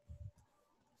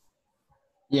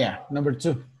 Yeah, number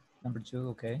 2. Number 2,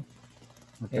 okay.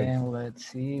 Okay. And let's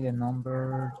see the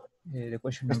number, the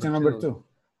question Question number number 2. 2.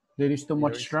 There is too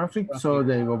much traffic, so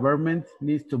the government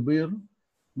needs to build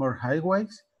more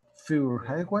highways, fewer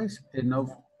highways, enough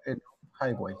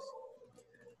highways.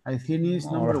 I think it's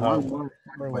number 1. More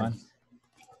highways.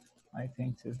 I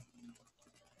think too.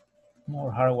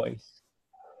 More highways.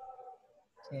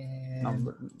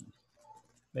 And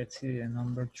let's see the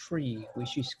number 3,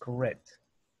 which is correct.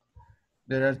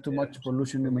 There are too much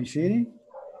pollution in my city.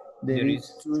 There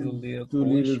is too little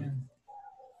pollution.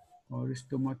 Or is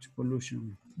too much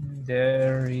pollution?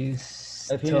 There is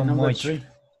I think too number much. 3.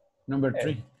 Number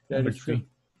 3. Number 3.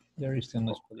 There is too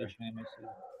much pollution in my city.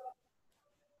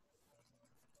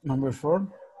 Number 4.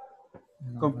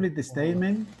 Complete the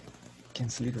statement. Can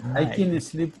sleep at night.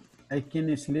 I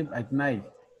can sleep at night.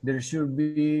 There should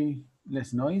be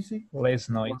less noisy. Less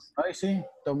noise. Noisy.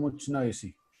 Too much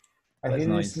noisy. I Less think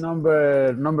noise. it's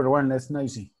number 1. Less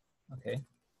noisy. Okay.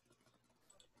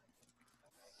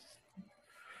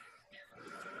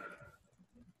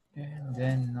 And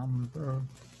then number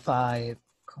 5.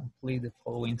 Complete the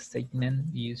following statement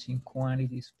using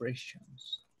quantity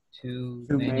expressions. Too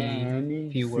many,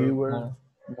 fewer,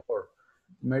 more.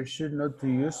 Make sure not to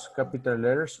use capital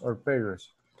letters or periods.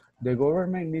 The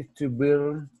government needs to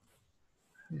build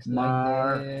It's more.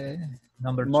 Like the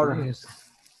number 2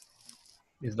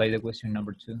 is like the question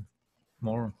number 2.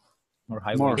 More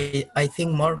highways. I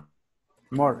think more.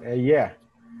 More, yeah.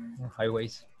 More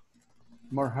highways.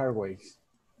 More highways.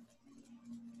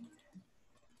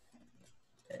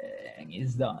 And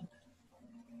it's done.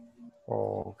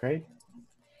 Okay.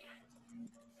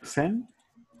 Send?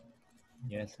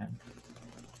 Yes, and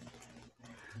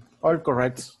all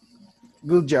correct.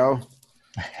 Good job.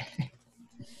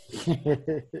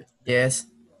 Yes.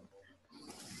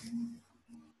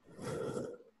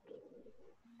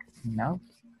 Now?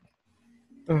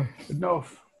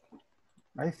 Enough.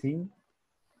 I think.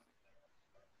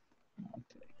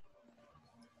 Okay.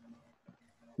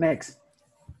 Next.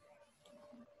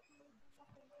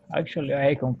 Actually,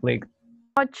 I complete.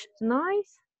 Much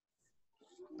nice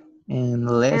And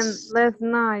less. and less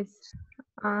nice.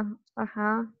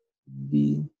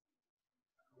 Be.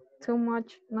 Too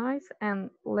much nice and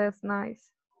less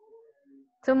nice.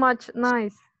 Too much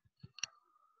nice.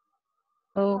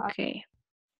 Okay.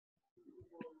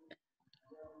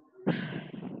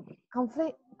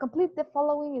 Complete the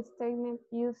following statement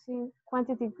using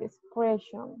quantitative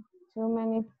expression. Too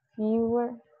many,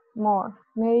 fewer, more.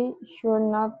 Make sure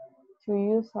not to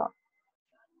use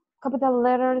capital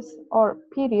letters or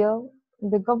period.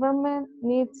 The government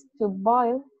needs to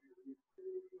build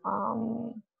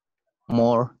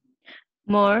More.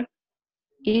 More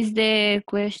is the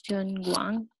question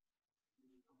 1.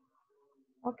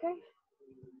 okay.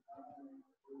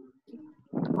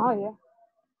 Oh yeah.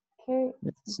 Okay.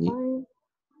 Let's see.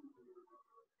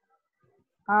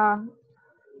 Fine.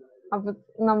 Of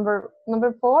number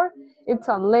 4, it's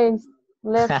a less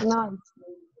nice.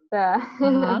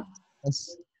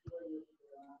 Yes.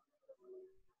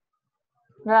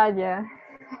 Right, yeah.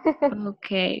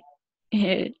 Okay.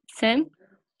 Same.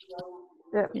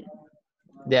 Yeah.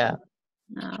 Yeah.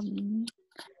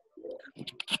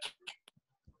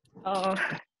 Oh.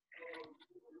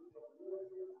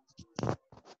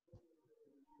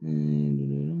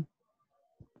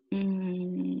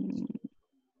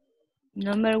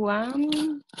 Number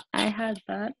 1, I had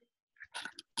that.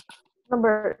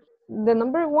 Number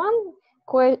 1,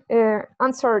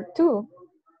 answer 2.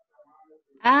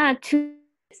 2.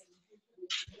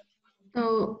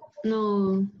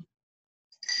 No,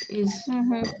 is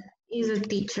a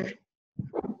teacher.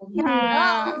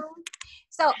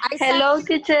 So Hello,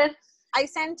 teacher. I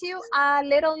sent you a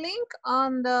little link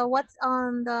on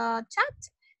the chat,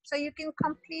 so you can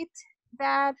complete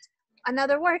that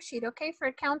another worksheet, okay,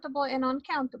 for countable and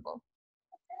uncountable.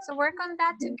 So work on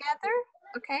that together,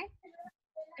 okay?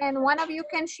 And one of you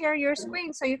can share your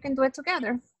screen so you can do it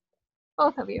together,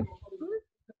 both of you.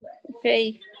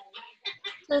 Okay.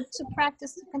 To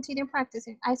practice, continue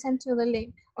practicing. I sent you the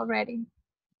link already.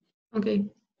 Okay.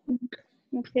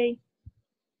 Okay.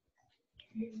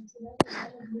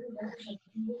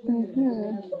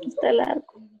 Está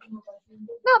largo.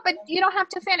 No, but you don't have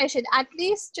to finish it. At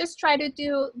least just try to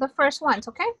do the first ones,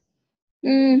 okay?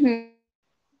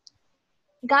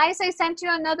 Guys, I sent you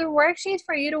another worksheet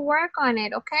for you to work on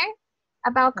it, okay?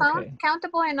 About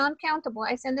countable and uncountable.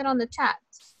 I sent it on the chat.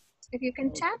 If you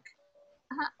can check,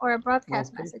 or a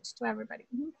broadcast message to everybody.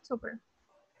 Super.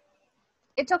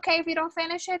 It's okay if you don't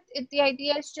finish it. The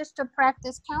idea is just to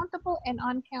practice countable and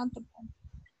uncountable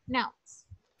nouns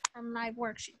from my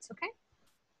worksheets, okay?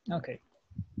 Okay.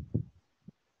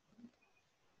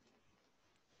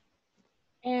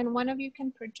 And one of you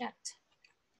can project.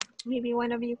 Maybe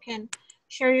one of you can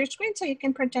share your screen so you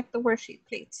can project the worksheet,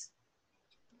 please.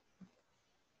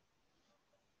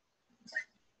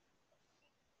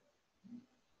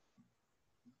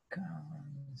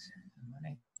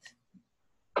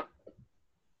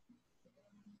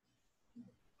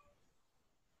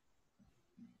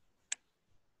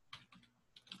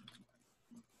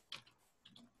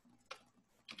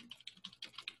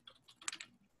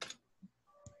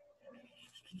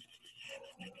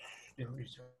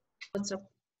 WhatsApp.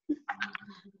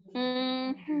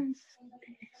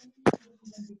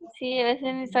 Sí, a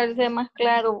veces me sale más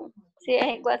claro si es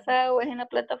en WhatsApp o es en la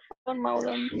plataforma o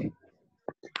donde.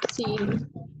 Sí.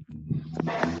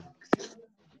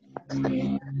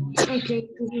 Okay,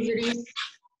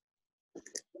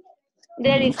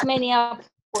 there is many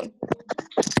apple.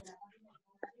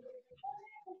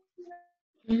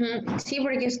 Sí,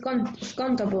 porque es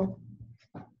countable.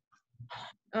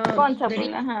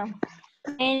 Countable, ajá.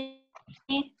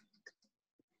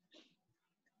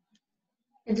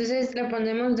 Entonces le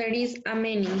ponemos there is a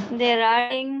many. There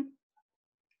are.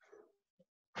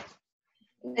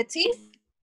 Let's see.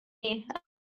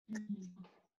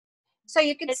 So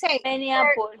you could say many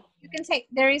apple. You can say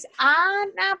there is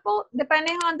an apple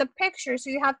depending on the picture. So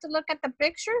you have to look at the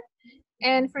picture.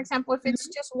 And for example, if it's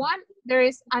just one, there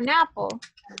is an apple.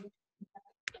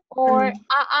 Or an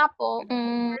apple,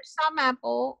 or some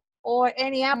apple, or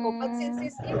any apple. But since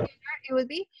it's singular, it would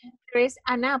be there is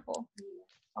an apple.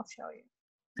 I'll show you.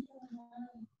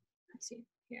 Let's see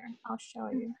here. I'll show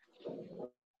you.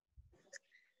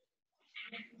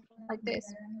 Like this.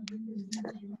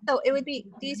 So it would be,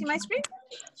 do you see my screen?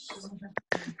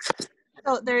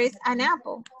 So there is an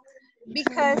apple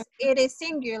because it is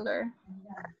singular,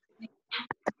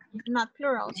 not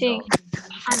plural. So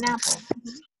an apple.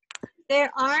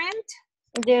 There aren't.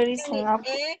 There is an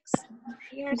apple. Eggs.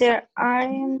 There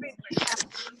aren't.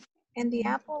 And the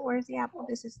apple, where's the apple?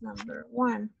 This is number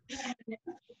 1.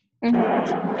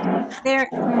 There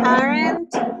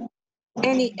aren't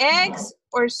any eggs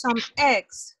or some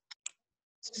eggs.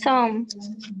 Some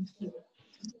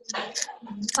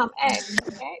eggs,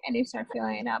 okay? And you start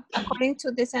filling it up. According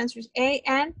to this answers, A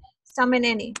and some and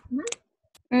any.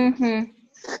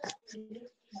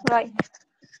 Right.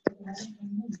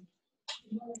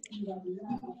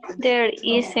 There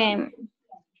isn't.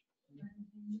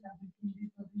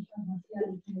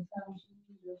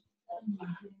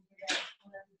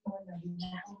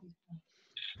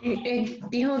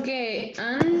 Dijo que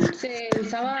an se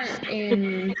usaba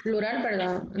en plural,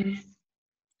 ¿verdad?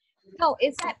 No,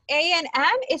 it's not A and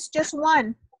an, it's just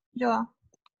one. Yo.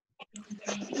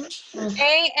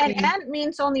 A and an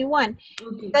means only one.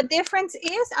 Okay. The difference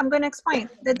is, I'm going to explain.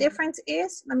 The difference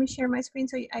is, let me share my screen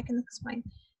so I can explain.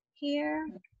 Here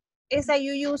is that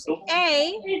you use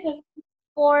A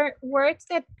for words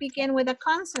that begin with a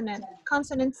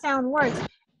consonant sound words,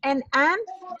 and an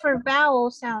for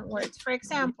vowel sound words. For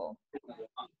example,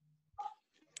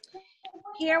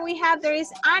 here we have, there is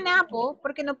an apple,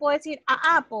 porque no puedo decir a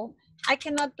apple. I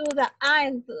cannot do the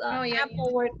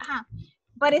apple word,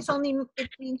 but it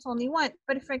means only one.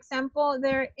 But for example,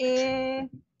 there is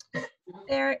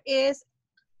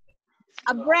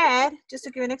a bread, just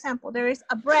to give an example, there is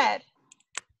a bread.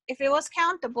 If it was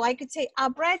countable, I could say a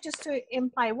bread just to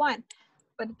imply one,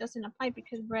 but it doesn't apply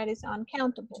because bread is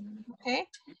uncountable, okay?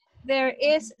 There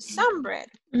is some bread,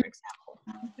 for example,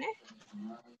 okay?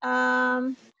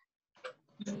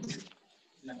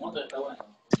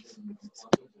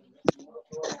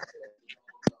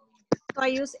 So I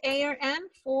use A or N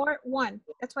for one.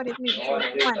 That's what it means, one.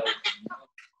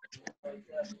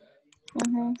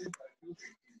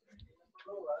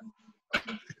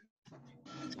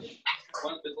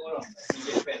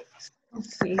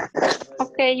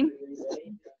 Okay.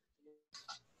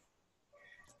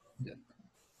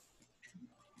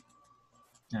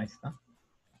 Ahí está.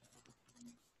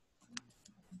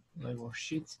 My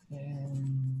worksheet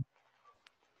and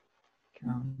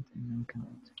count and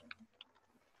count.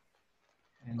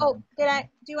 Oh, do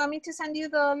you want me to send you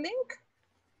the link?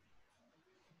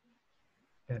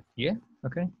 Yeah,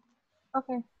 okay.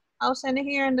 Okay, I'll send it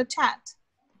here in the chat.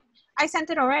 I sent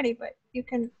it already, but you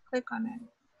can click on it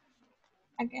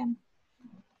again.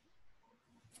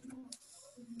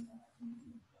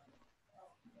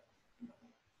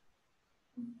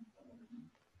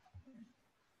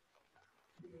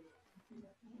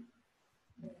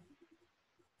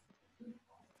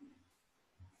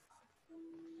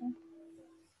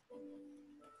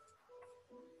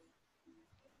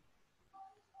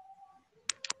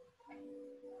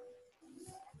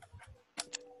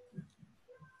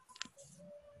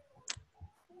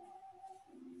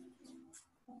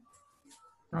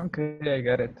 Okay, I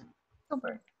got it.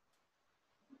 Super.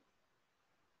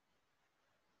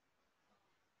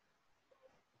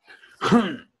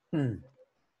 Okay,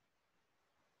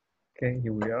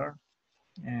 here we are.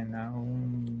 And now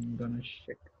I'm gonna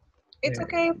check. It's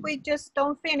okay if we just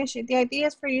don't finish it. The idea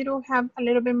is for you to have a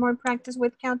little bit more practice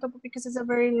with countable because it's a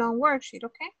very long worksheet,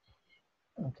 okay?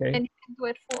 Okay. And you can do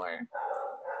it for.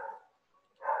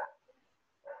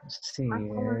 Let's see,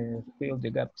 fill the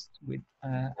gaps with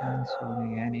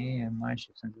answering any and match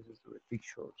sentences with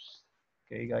pictures.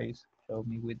 Okay, guys, help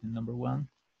me with the number 1.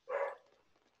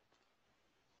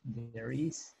 There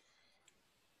is.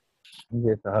 Y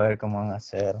a ver cómo van a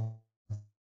hacer.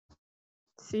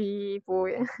 Sí,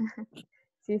 pues.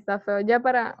 Sí, está feo. Ya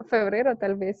para febrero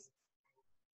tal vez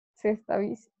se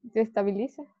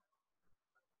estabilice.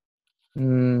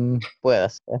 Puede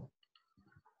ser,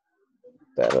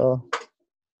 pero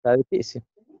está difícil.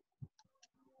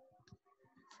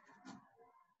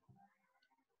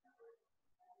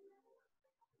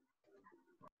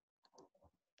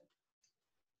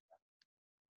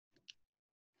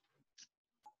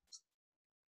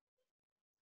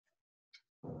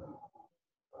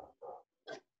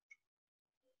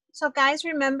 So guys,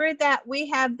 remember that we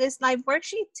have this live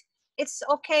worksheet. It's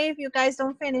okay if you guys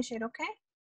don't finish it, okay?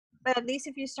 But at least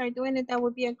if you start doing it, that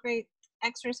would be a great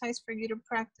exercise for you to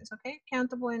practice, okay?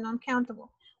 Countable and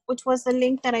uncountable, which was the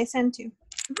link that I sent you.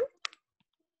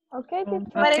 Okay,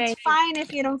 but it's fine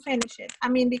if you don't finish it. I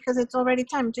mean, because it's already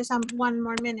time, just one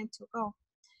more minute to go.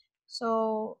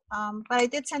 So, but I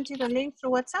did send you the link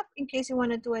through WhatsApp in case you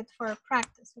want to do it for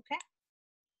practice, okay?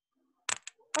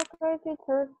 Okay,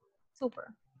 teacher.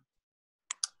 Super.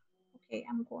 Okay,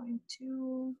 I'm going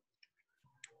to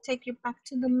take you back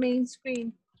to the main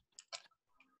screen.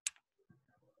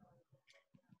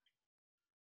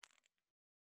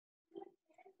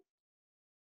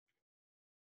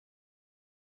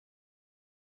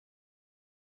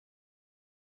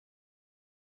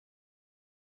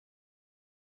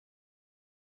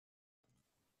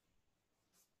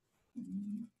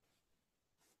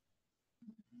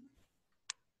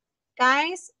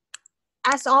 Guys,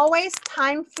 as always,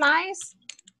 time flies,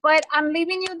 but I'm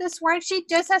leaving you this worksheet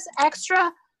just as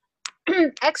extra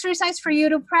exercise for you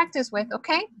to practice with,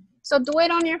 okay? So do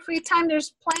it on your free time.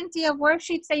 There's plenty of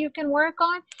worksheets that you can work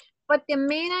on, but the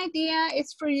main idea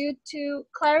is for you to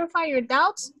clarify your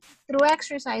doubts through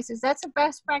exercises. That's the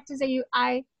best practice that you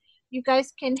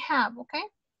guys can have, okay?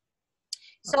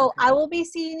 So okay. I will be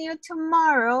seeing you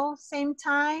tomorrow, same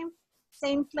time,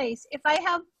 same place. If I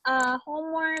have a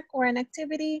homework or an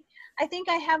activity, I think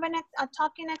I have a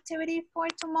talking activity for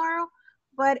tomorrow,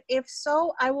 but if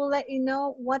so, I will let you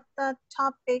know what the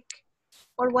topic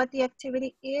or what the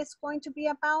activity is going to be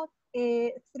about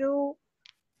through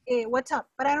WhatsApp,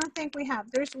 but I don't think we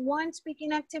have. There's one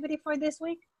speaking activity for this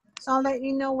week, so I'll let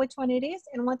you know which one it is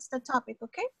and what's the topic,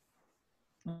 okay?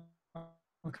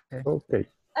 Okay. Okay.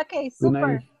 Okay,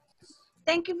 super.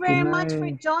 Thank you very much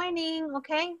for joining,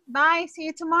 okay? Bye, see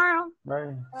you tomorrow.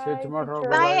 Bye, see you tomorrow.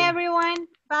 Bye, everyone.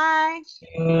 Bye. See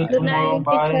you tomorrow.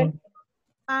 Bye.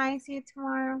 Bye, see you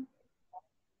tomorrow.